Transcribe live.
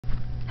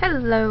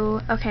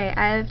Hello. Okay,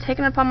 I've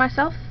taken it upon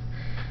myself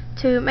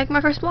to make my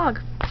first vlog,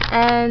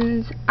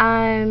 and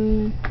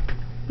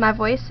my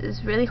voice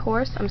is really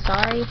hoarse. I'm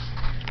sorry.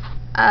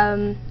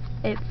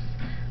 It's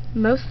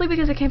mostly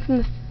because I came from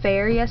the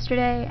fair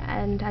yesterday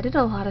and I did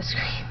a lot of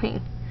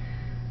screaming.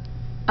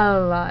 A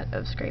lot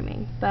of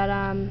screaming. But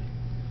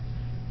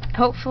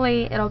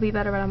hopefully it'll be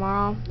better by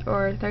tomorrow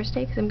or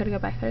Thursday, because I'm gonna go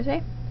back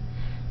Thursday.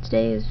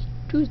 Today is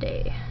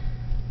Tuesday,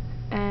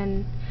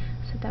 and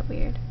I said that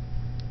weird.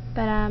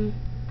 But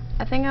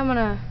I think I'm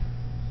gonna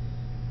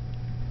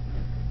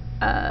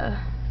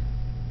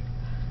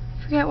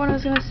forget what I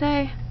was gonna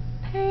say.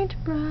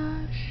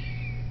 Paintbrush.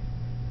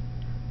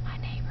 My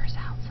neighbor's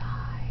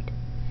outside,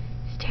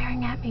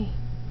 staring at me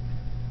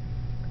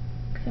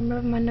because I'm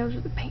rubbing my nose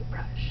with a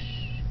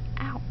paintbrush.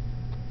 Ow.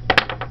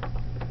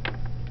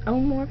 Oh,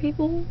 more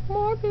people.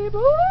 More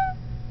people.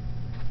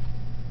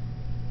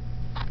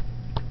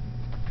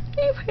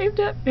 He waved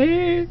at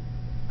me.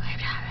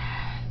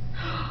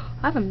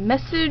 I have a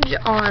message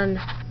on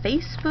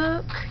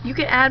Facebook. You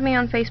can add me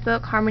on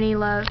Facebook, Harmony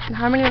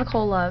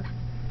Nicole Love.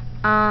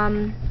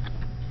 And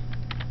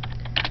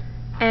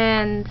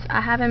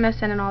I have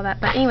MSN and all that.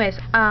 But anyways,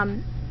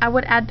 I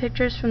would add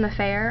pictures from the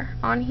fair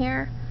on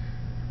here,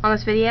 on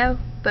this video,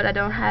 but I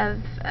don't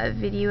have a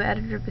video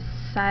editor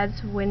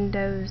besides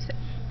Windows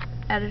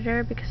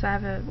Editor because I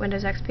have a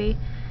Windows XP.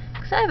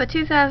 Because I have a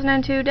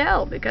 2002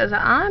 Dell, because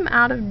I'm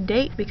out of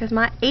date because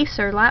my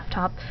Acer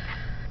laptop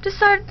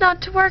decided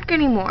not to work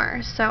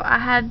anymore. So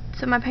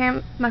my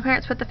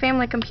parents put the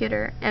family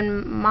computer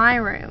in my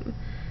room,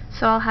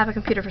 so I'll have a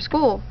computer for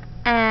school,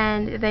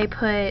 and they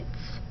put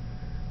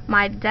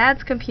my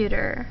dad's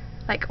computer,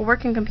 like a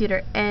working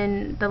computer,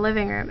 in the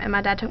living room, and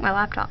my dad took my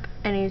laptop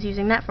and he's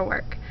using that for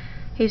work.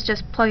 He's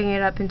just plugging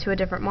it up into a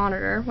different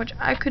monitor, which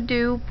I could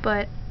do,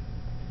 but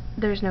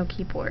there's no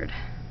keyboard.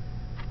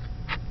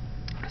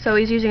 So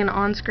he's using an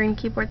on-screen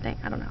keyboard thing.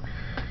 I don't know.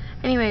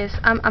 Anyways,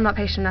 I'm not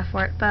patient enough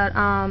for it, but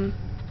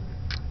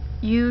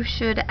you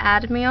should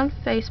add me on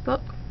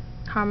Facebook,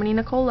 Harmony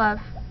Nicole Love,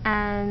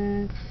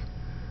 and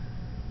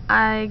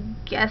I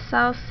guess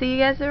I'll see you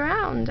guys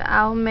around.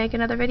 I'll make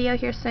another video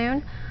here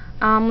soon.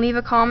 Leave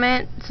a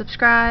comment,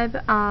 subscribe.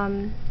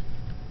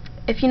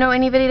 If you know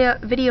any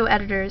video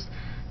editors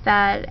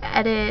that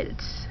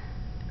edit,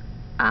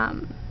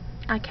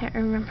 I can't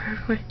remember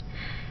what,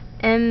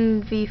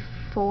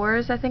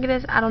 MV4s I think it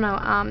is. I don't know.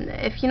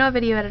 If you know a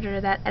video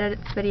editor that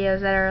edits videos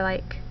that are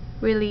like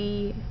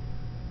really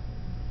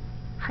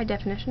high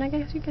definition, I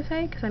guess you could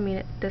say, because I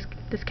mean this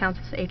counts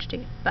as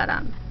HD. But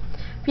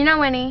if you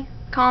know any,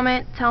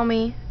 comment, tell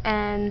me,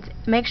 and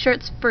make sure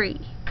it's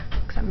free,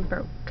 because I'm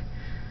broke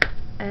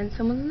and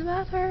someone's in the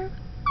bathroom.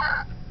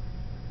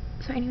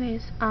 So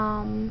anyways,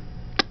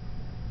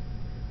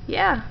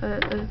 yeah,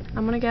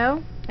 I'm gonna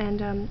go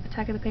and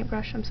attack with the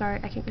paintbrush. I'm sorry,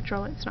 I can't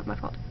control it. It's not my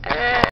fault.